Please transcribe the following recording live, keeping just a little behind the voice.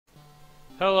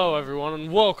Hello everyone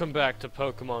and welcome back to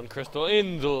Pokemon Crystal.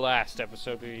 In the last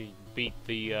episode we beat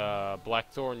the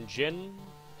Blackthorn Gym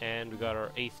and we got our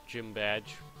 8th gym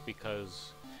badge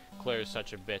because Claire's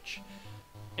such a bitch.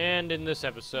 And in this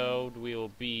episode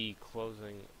we'll be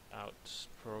closing out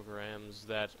programs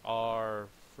that are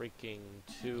freaking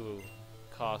too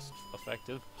cost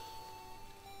effective.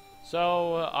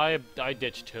 So I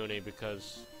ditched Toonie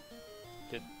because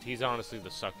he's honestly the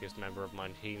suckiest member of my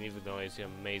team, even though he's an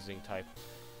amazing type.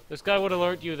 This guy would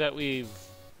alert you that we've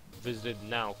visited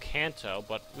now Kanto,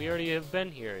 but we already have been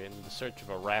here in the search of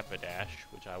a Rapidash,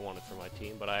 which I wanted for my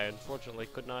team, but I unfortunately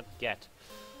could not get.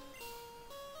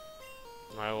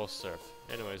 I will surf.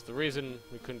 Anyways, the reason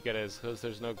we couldn't get it is because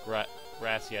there's no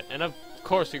grass yet, and of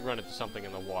course we run into something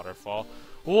in the waterfall.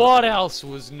 What else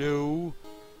was new?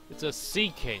 It's a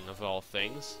Sea King of all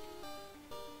things.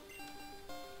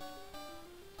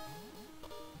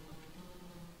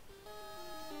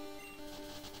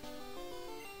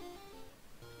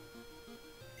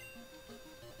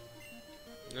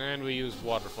 And we use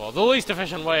waterfall. The least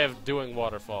efficient way of doing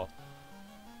waterfall.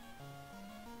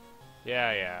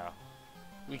 Yeah.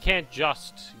 We can't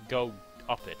just go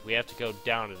up it. We have to go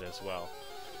down it as well.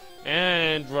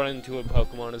 And run into a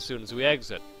Pokemon as soon as we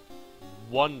exit.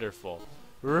 Wonderful.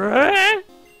 I'm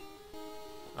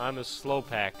a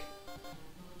Slowpack.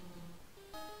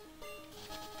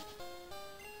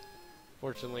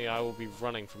 Fortunately, I will be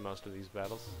running for most of these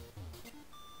battles.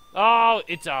 Oh,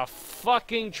 it's a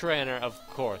fucking trainer, of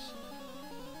course.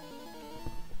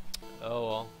 Oh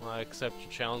well, I accept your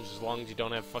challenge as long as you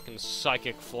don't have fucking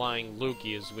psychic flying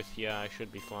Lugias with you. I should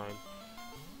be fine.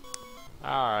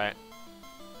 Alright.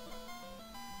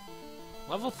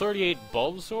 Level 38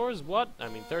 Bulbasaurs? What? I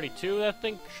mean 32? That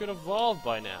thing should evolve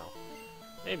by now.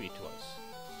 Maybe twice.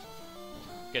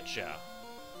 Getcha.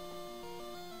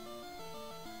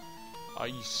 Are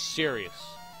you serious?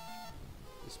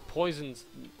 This poison's...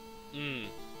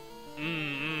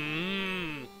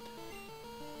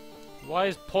 Why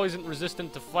is poison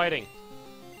resistant to fighting?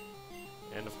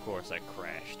 And of course I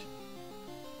crashed.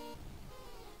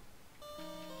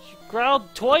 She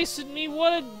growled twice at me?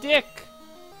 What a dick!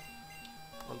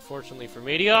 Unfortunately for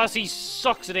Meteos, he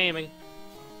sucks at aiming.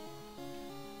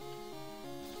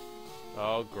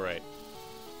 Oh, great.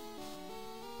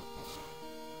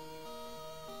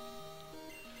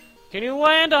 Can you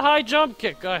land a high jump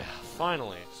kick?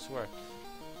 Finally, I swear.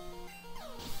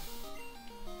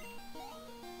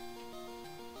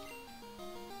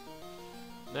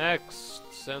 Next,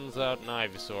 sends out an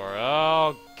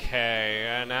Ivysaur. Okay,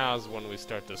 and now's when we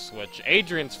start to switch.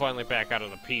 Adrian's finally back out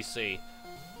of the PC.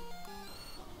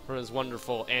 For his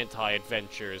wonderful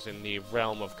anti-adventures in the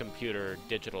realm of computer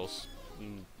digital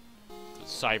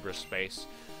cyberspace.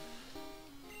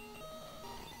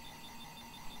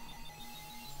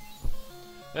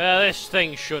 This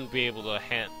thing shouldn't be able to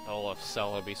handle a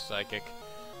Celebi Psychic,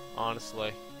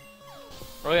 honestly.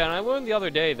 Oh yeah, and I learned the other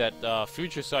day that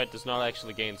Future Sight does not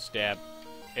actually gain stab.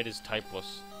 It is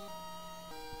typeless.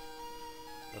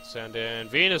 Let's send in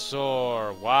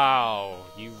Venusaur! Wow,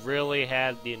 you really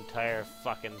had the entire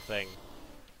fucking thing.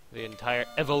 The entire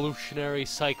evolutionary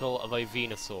cycle of a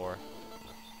Venusaur.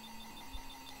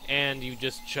 And you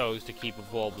just chose to keep a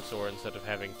Bulbasaur instead of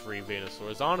having 3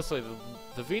 Venusaurs. Honestly,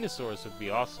 the Venusaurs would be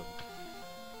awesome.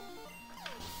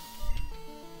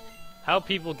 How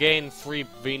people gain 3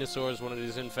 Venusaurs when it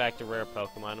is in fact a rare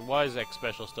Pokemon, and why does X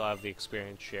Special still have the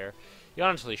experience share? You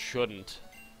honestly shouldn't.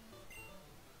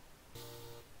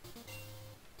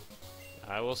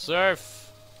 I will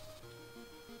surf!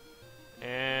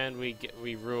 And we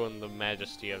ruin the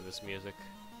majesty of this music.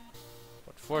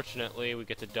 But fortunately, we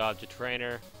get to dodge a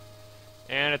trainer.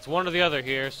 And it's one or the other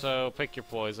here, so pick your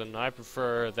poison. I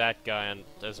prefer that guy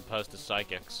as opposed to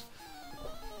Psychics.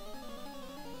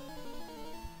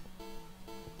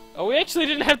 Oh, we actually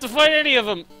didn't have to fight any of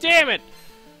them! Damn it!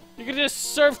 You could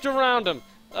just surfed around them!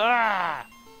 Ah!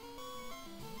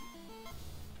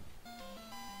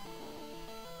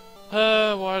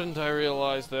 Why didn't I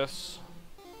realize this?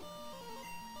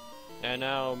 And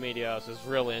now Meteos is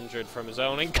real injured from his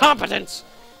own incompetence!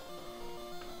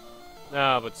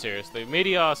 No, but seriously,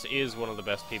 Meteos is one of the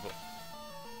best people.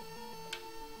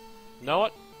 Know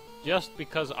what? Just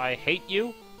because I hate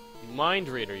you, Mind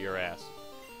Reader your ass.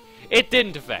 It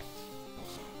didn't affect.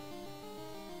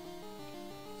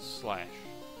 Slash.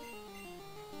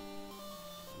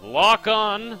 Lock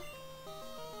on!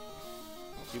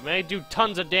 You may do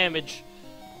tons of damage.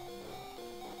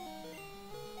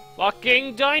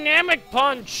 Fucking Dynamic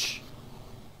Punch!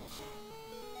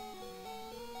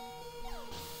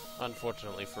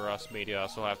 Unfortunately for us,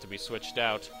 Meteos will have to be switched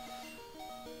out.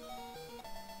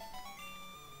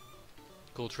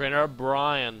 Cool trainer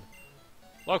Brian.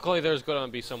 Luckily, there's going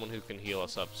to be someone who can heal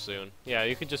us up soon. Yeah,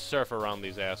 you can just surf around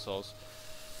these assholes.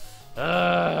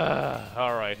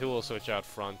 Alright, who will switch out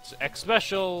front?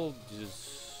 X-Special...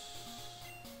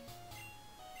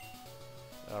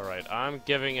 Alright, I'm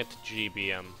giving it to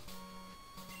GBM.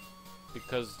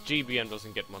 Because GBM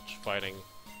doesn't get much fighting.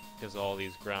 Because of all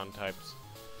these ground types.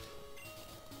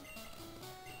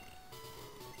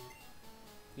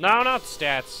 No, not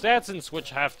stats. Stats and Switch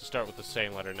have to start with the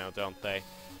same letter now, don't they?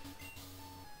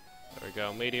 There we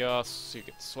go. Meteos, you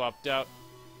get swapped out.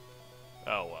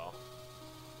 Oh well.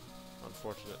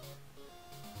 Unfortunate.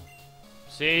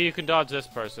 See, you can dodge this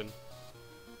person.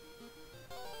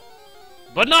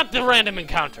 But not the random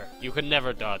encounter! You can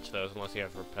never dodge those unless you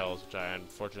have repels, which I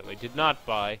unfortunately did not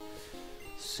buy.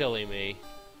 Silly me.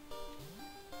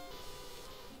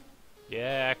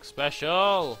 Yeah,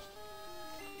 X-Special!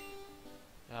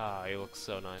 Ah, he looks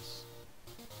so nice.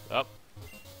 Oh.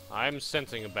 I'm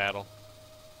sensing a battle.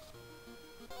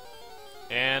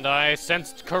 And I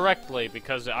sensed correctly,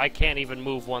 because I can't even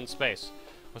move one space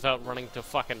without running to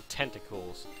fucking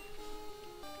tentacles.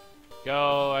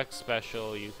 Go,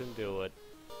 X-Special, you can do it.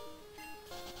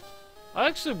 I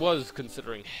actually was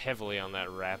considering heavily on that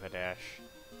Rapidash.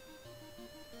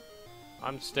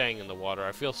 I'm staying in the water.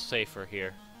 I feel safer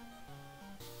here.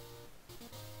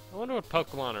 I wonder what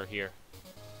Pokemon are here.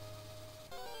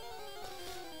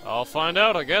 I'll find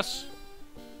out, I guess.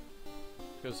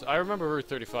 Because I remember Route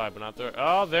 35, but not there.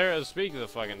 Oh, there is. Speaking of the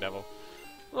fucking devil.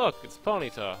 Look, it's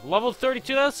Ponyta. Level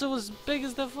 32, that's as big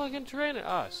as the fucking trainer.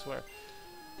 Ah, I swear.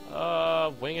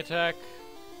 Wing attack.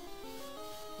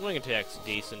 Wing attack's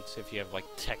decent if you have, like,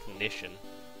 Technician.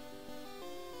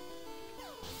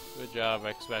 Good job,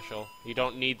 X-Special. You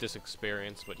don't need this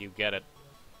experience, but you get it.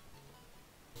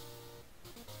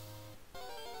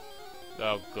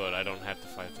 Oh, good. I don't have to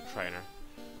fight the trainer.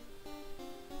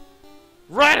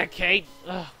 Raticate!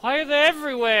 Ugh, why are they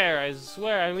everywhere? I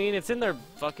swear, I mean, it's in their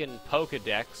fucking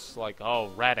Pokedex. Like,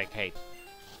 oh, Raticate.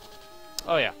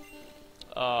 Oh, yeah.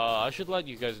 I should let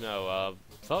you guys know,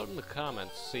 vote in the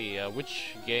comments, see,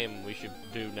 which game we should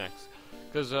do next.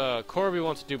 Because, Corby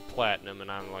wants to do Platinum, and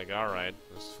I'm like, alright,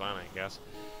 that's fine, I guess.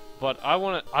 But I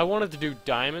wanted to do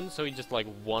Diamond, so he just, like,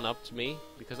 one-upped me.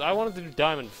 Because I wanted to do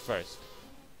Diamond first.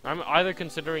 I'm either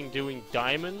considering doing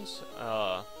Diamonds,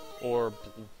 or...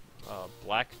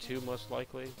 Black 2, most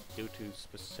likely, due to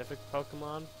specific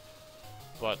Pokemon.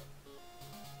 But...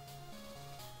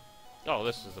 Oh,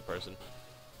 this is the person.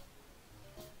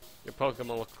 Your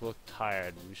Pokemon look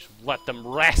tired. We should let them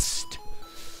rest!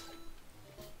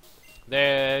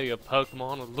 There, your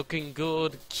Pokemon are looking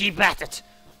good. Keep at it!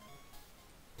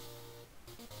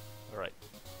 Alright,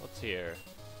 what's here?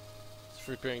 It's a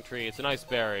fruit-bearing tree. It's an ice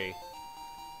berry.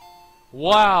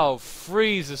 Wow,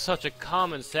 freeze is such a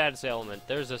common status element.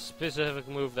 There's a specific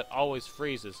move that always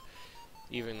freezes,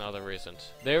 even though there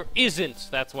isn't. There isn't!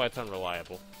 That's why it's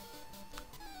unreliable.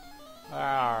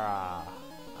 I'm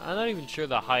not even sure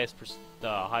the highest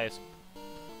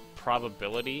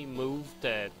probability move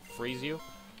to freeze you.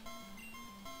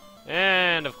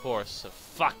 And, of course, a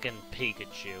fucking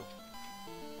Pikachu.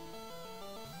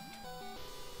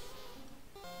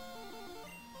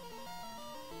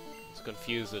 Let's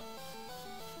confuse it.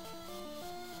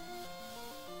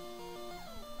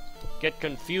 Get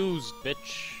confused,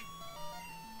 bitch.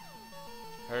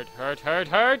 Hurt, hurt, hurt,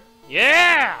 hurt!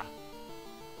 Yeah!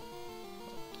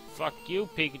 Fuck you,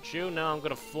 Pikachu. Now I'm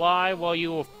gonna fly while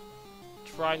you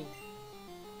try...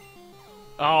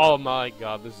 Oh my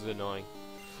god, this is annoying.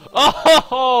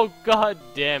 Oh, god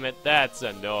damn it, that's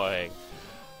annoying.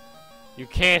 You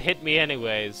can't hit me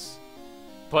anyways.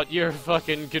 But you're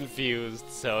fucking confused,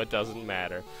 so it doesn't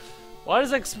matter. Why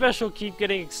does X-Special keep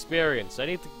getting experience? I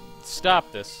need to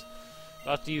stop this.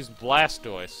 About to use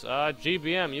Blastoise.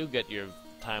 GBM, you get your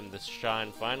time to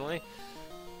shine finally.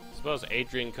 Suppose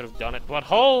Adrian could have done it, but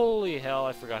holy hell,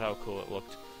 I forgot how cool it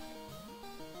looked.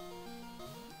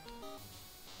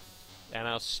 And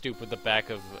how stupid the back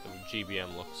of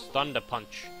GBM looks. Thunder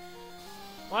Punch.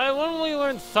 Why wouldn't we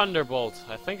learn Thunderbolt?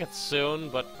 I think it's soon,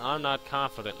 but I'm not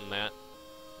confident in that.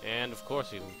 And of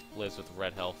course he lives with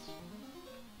red health.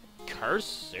 Curse?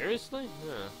 Seriously?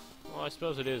 Yeah. Well, I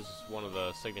suppose it is one of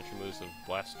the signature moves of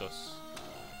Blastos.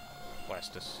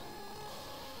 Blastus.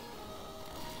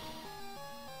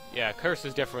 Yeah, Curse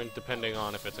is different depending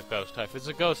on if it's a ghost type. If it's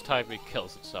a ghost type, it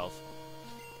kills itself.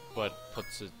 But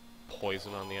puts a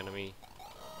poison on the enemy.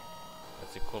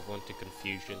 That's equivalent to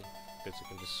Confusion, because you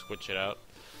can just switch it out.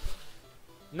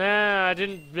 Nah, I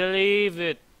didn't believe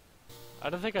it. I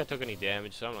don't think I took any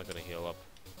damage, so I'm not gonna heal up.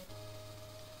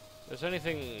 If there's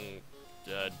anything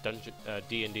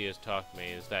D&D has taught me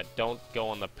is that don't go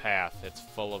on the path. It's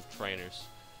full of trainers.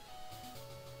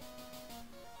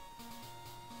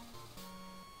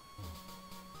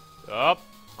 Oh,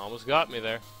 almost got me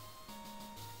there.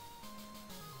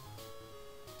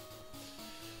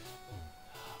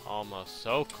 Almost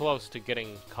so close to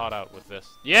getting caught out with this.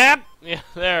 Yep! Yeah,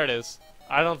 there it is.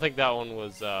 I don't think that one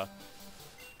was, I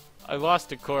lost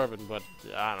to Corbin, but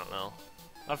I don't know.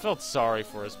 I felt sorry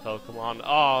for his Pokemon.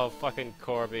 Oh, fucking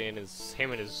Corby and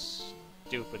him and his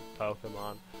stupid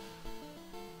Pokemon.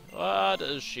 What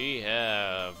does she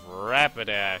have?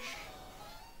 Rapidash.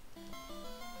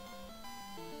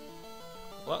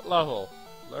 What level?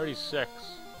 36.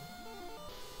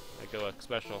 I go X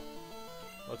special.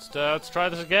 Let's try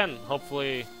this again.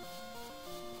 Hopefully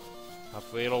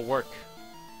it'll work.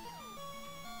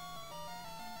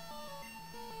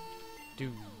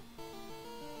 Do.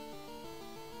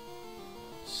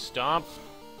 Stomp.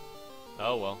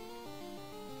 Oh well.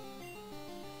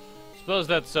 Suppose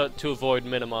that's to avoid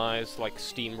minimize, like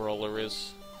Steamroller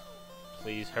is.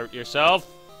 Please hurt yourself.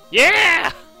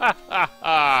 Yeah! Ha ha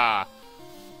ha!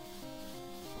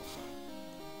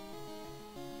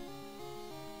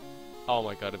 Oh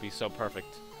my god, it'd be so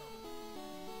perfect.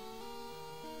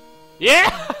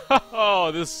 Yeah!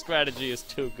 Oh, this strategy is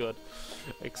too good.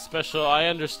 Special, I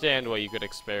understand what you could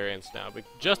experience now, but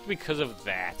just because of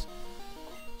that.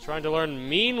 Trying to learn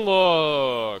Mean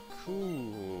Look!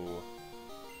 Ooh.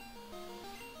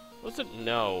 What's it?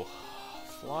 No.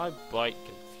 Fly, Bite,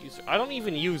 Confuser. I don't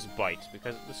even use Bite,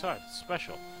 because besides, it's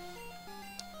special.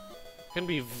 Can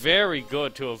be very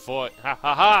good to avoid. Ha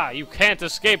ha ha! You can't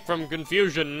escape from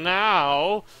confusion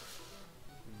now!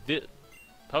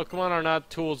 Pokemon are not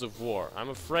tools of war. I'm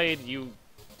afraid you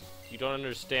don't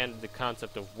understand the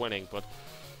concept of winning, but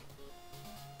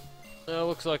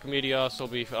looks like Meteos will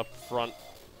be up front.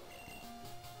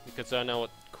 Because I know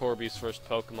what Corby's first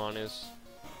Pokemon is.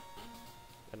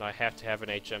 And I have to have an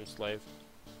HM slave.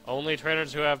 Only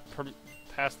trainers who have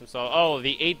passed themselves. Oh,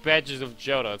 the 8 badges of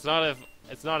Johto.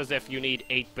 It's not as if you need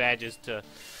 8 badges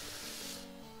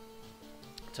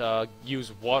to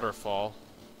use Waterfall.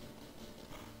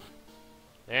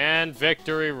 And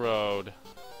Victory Road.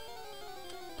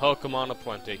 Pokemon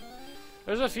aplenty.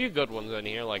 There's a few good ones in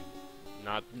here, like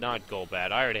not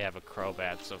Golbat. I already have a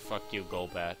Crobat, so fuck you,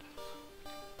 Golbat.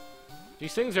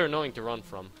 These things are annoying to run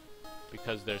from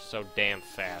because they're so damn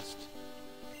fast.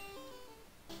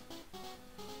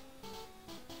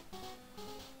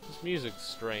 This music's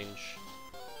strange.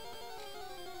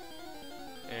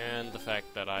 And the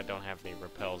fact that I don't have any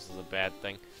repels is a bad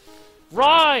thing.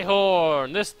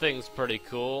 Rhyhorn! This thing's pretty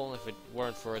cool, if it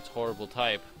weren't for its horrible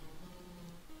type.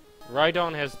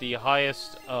 Rhydon has the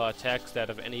highest attack stat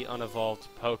of any unevolved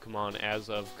Pokemon as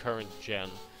of current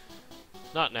gen.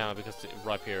 Not now, because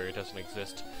Rhyperior doesn't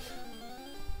exist.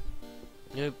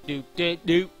 Doop doop doop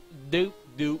doop doop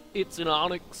doop. It's an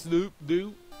Onix. Doop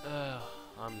doop.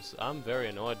 I'm very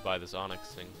annoyed by this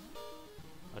Onix thing.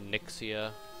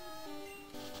 Onyxia,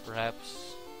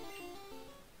 perhaps.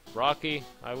 Rocky.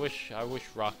 I wish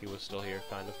Rocky was still here.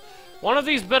 Kind of. One of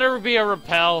these better be a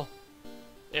repel.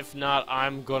 If not,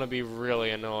 I'm gonna be really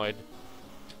annoyed.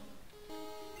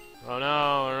 Oh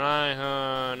no,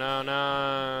 Rhyhorn, no,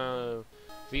 no.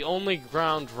 The only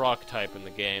ground rock type in the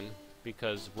game,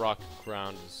 because rock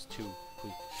ground is too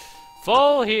weak.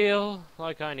 Full heal!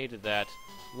 Like I needed that.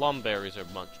 Lumberries are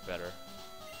much better.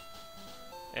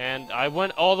 And I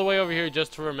went all the way over here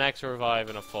just for a max revive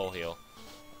and a full heal.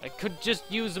 I could just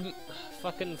use a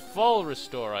fucking full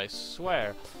restore, I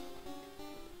swear.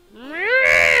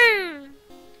 I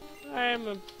am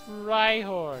a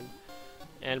Rhyhorn.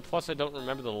 And plus I don't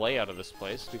remember the layout of this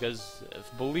place, because,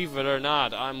 believe it or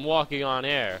not, I'm walking on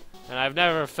air. And I've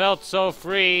never felt so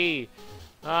free!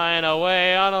 Flying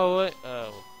away on a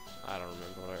oh, I don't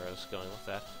remember where I was going with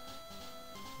that.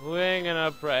 Wing and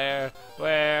a prayer,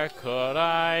 where could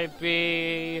I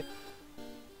be?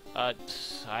 I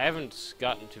haven't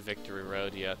gotten to Victory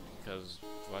Road yet, because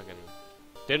fucking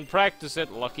didn't practice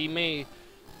it, lucky me.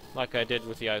 Like I did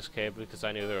with the Ice Cave, because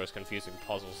I knew there was confusing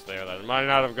puzzles there that I might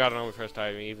not have gotten on the first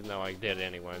time, even though I did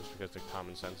anyways, because the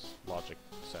common sense, logic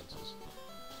senses.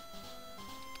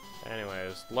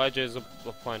 Anyways, ledges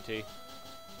aplenty.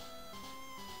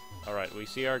 Alright, we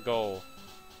see our goal.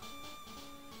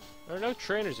 There are no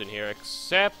trainers in here,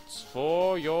 except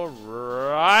for your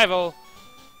rival!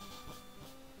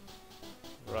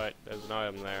 Right, there's an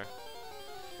item there.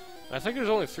 I think there's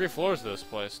only 3 floors to this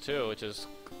place, too, which is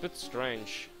a bit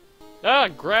strange. Ah,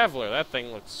 Graveler! That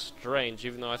thing looks strange,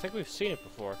 even though I think we've seen it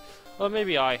before. Well,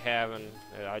 maybe I haven't.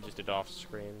 I just did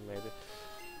off-screen, maybe.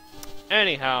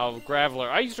 Anyhow, Graveler.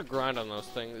 I used to grind on those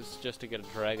things just to get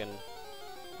a dragon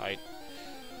fight.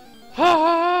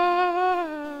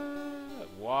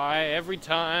 Why every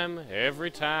time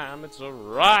it's a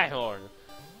Rhyhorn.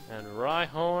 And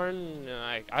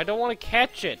Rhyhorn, I don't want to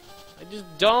catch it. I just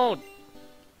don't.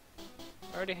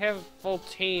 I already have a full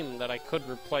team that I could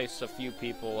replace a few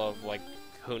people of, like,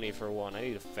 Huni for one. I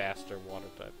need a faster water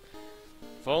type.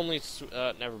 If only,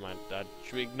 never mind.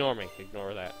 Ignore me.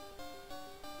 Ignore that.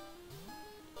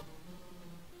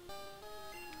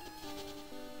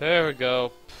 There we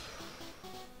go.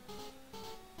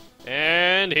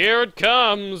 And here it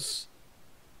comes!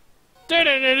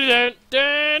 The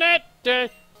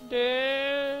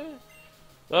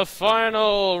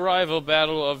final rival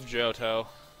battle of Johto.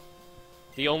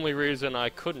 The only reason I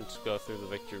couldn't go through the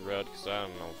victory road, because I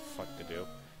don't know what the fuck to do.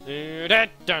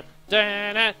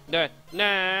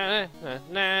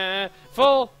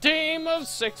 Full team of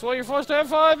 6. Well, you're forced to have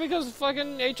 5 because of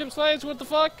fucking HM Slays, what the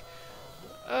fuck?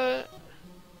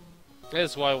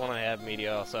 This is why I want to have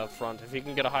Meteos out front. If you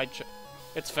can get a high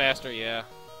it's faster, yeah.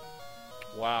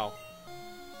 Wow.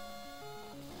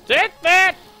 Take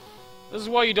that! This is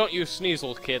why you don't use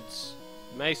Sneasel, kids.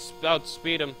 You may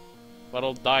outspeed him, but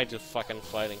he'll die to fucking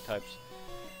fighting types.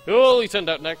 Who will he send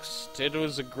out next? It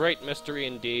was a great mystery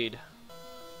indeed.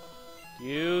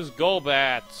 Use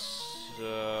Golbats.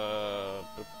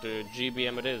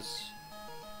 GBM it is.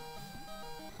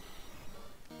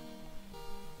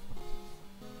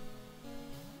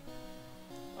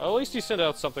 At least he sent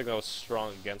out something that was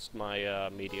strong against my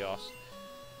Meteos.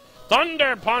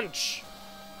 Thunder Punch!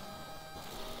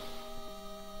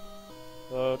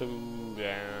 And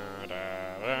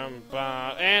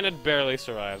it barely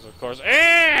survives, of course.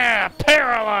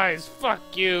 Paralyzed!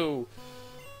 Fuck you!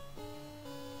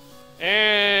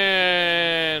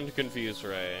 And Confuse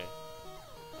Ray.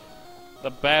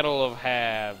 The Battle of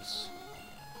Halves.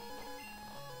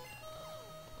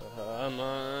 Come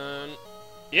on.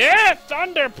 Yeah!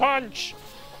 Thunder Punch!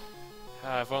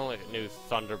 If only I knew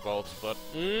Thunderbolts, but...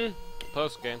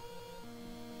 post-game.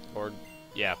 Or,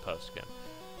 yeah, post-game.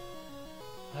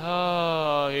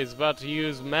 Oh, he's about to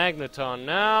use Magneton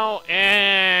now,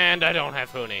 and I don't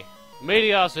have Huni.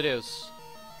 Meteos it is.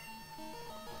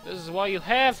 This is why you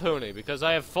have Huni, because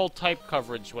I have full type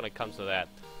coverage when it comes to that.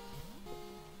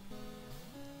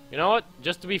 You know what?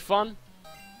 Just to be fun,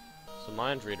 it's a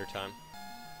Mind Reader time.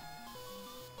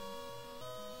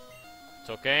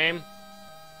 Took aim.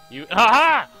 You...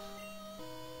 Haha!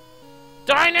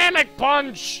 Dynamic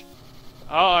Punch!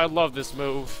 Oh, I love this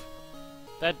move.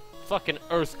 That fucking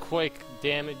earthquake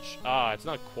damage. It's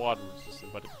not quad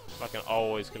resistant, but it's fucking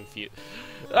always confused.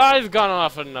 I've gone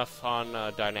off enough on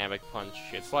Dynamic Punch.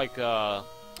 It's like,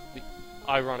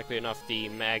 ironically enough, the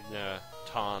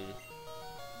Magneton.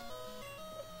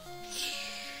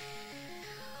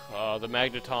 The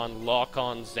Magneton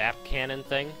lock-on Zap Cannon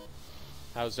thing.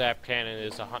 How Zap Cannon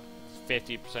is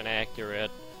 50%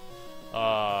 accurate.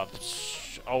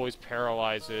 Always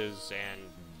paralyzes and...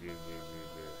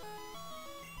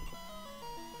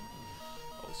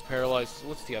 Always paralyzed.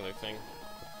 What's the other thing?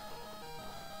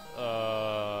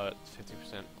 50%.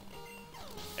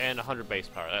 And 100 base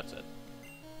power, that's it.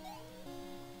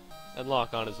 And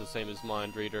lock-on is the same as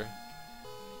Mind Reader.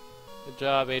 Good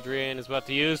job, Adrian is about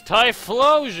to use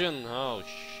Typhlosion! Oh,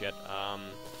 shit.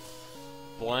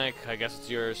 Blank, I guess it's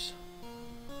yours.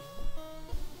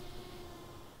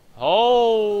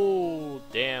 Oh,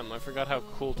 damn, I forgot how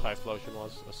cool Typhlosion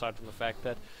was, aside from the fact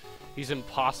that he's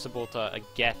impossible to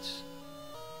get.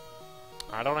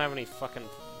 I don't have any fucking,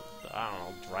 I don't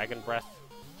know, Dragon Breath.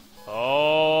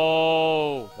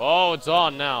 Oh, it's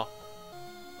on now.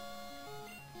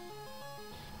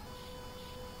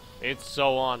 It's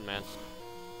so on, man.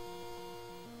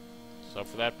 So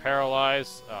for that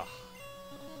Paralyze, ugh.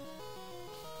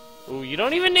 Ooh, you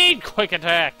don't even need Quick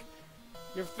Attack!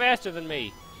 You're faster than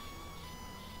me.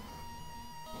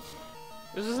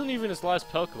 This isn't even his last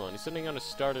Pokemon. He's sitting on his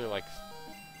starter, like,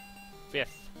 5th.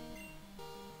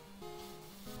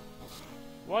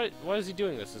 Why is he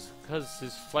doing this? Is it because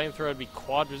his Flamethrower would be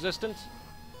quad resistant?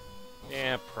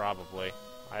 Yeah, probably.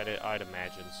 I'd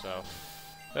imagine so.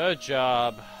 Good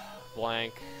job,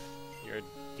 Blank. You're a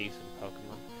decent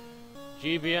Pokemon.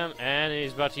 GBM, and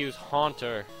he's about to use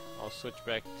Haunter. I'll switch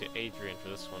back to Adrian for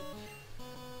this one.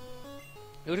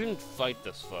 Who didn't fight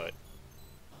this fight?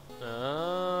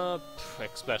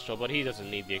 X-Special, but he doesn't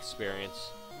need the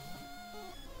experience.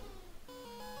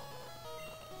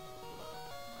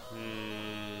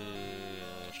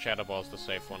 Shadow Ball's the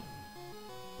safe one.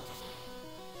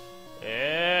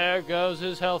 There goes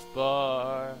his health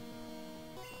bar.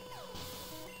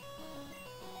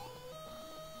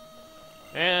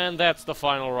 And that's the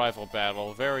final rival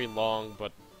battle. Very long,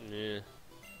 but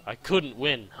I couldn't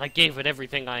win. I gave it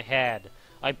everything I had.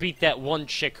 I beat that one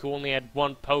chick who only had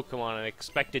one Pokemon and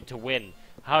expected to win.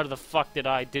 How the fuck did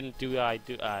I don't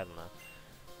know.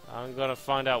 I'm gonna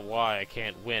find out why I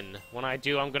can't win. When I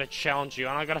do, I'm gonna challenge you,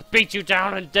 and I'm gonna beat you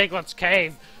down in Diglett's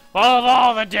cave! Full of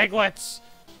all the Digletts!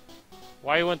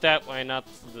 Why you went that way, not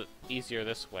the easier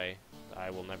this way? I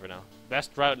will never know.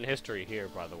 Best route in history here,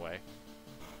 by the way.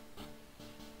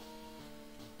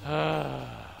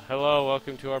 Hello,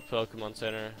 welcome to our Pokemon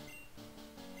Center.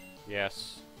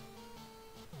 Yes.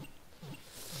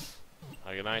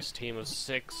 Like a nice team of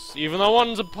 6, even though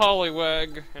one's a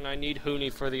Poliwag, and I need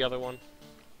Hoonie for the other one.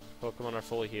 Pokemon are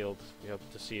fully healed. We hope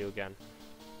to see you again.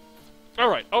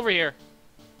 Alright, over here.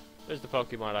 There's the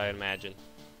Pokemon I imagine.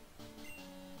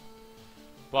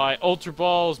 Buy Ultra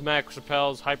Balls, Max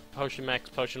Repels, Hyper Potion, Max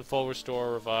Potion, Full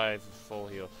Restore, Revive, Full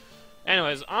Heal.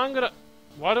 Anyways, I'm gonna...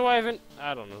 Why do I even...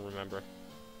 I don't remember.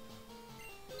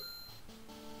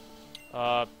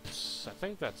 I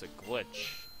think that's a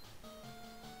glitch.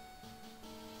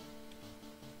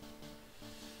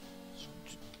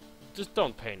 Just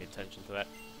don't pay any attention to that.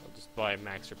 I'll just buy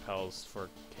Max Repels for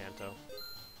Kanto.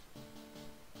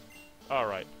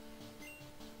 Alright.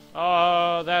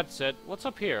 That's it. What's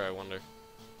up here, I wonder?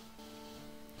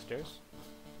 Stairs?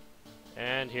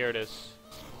 And here it is.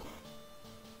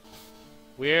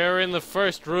 We're in the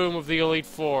first room of the Elite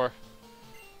Four.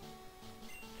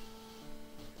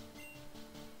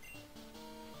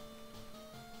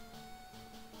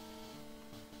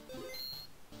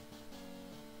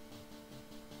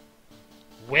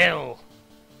 Well,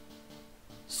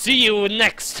 see you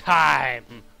next time!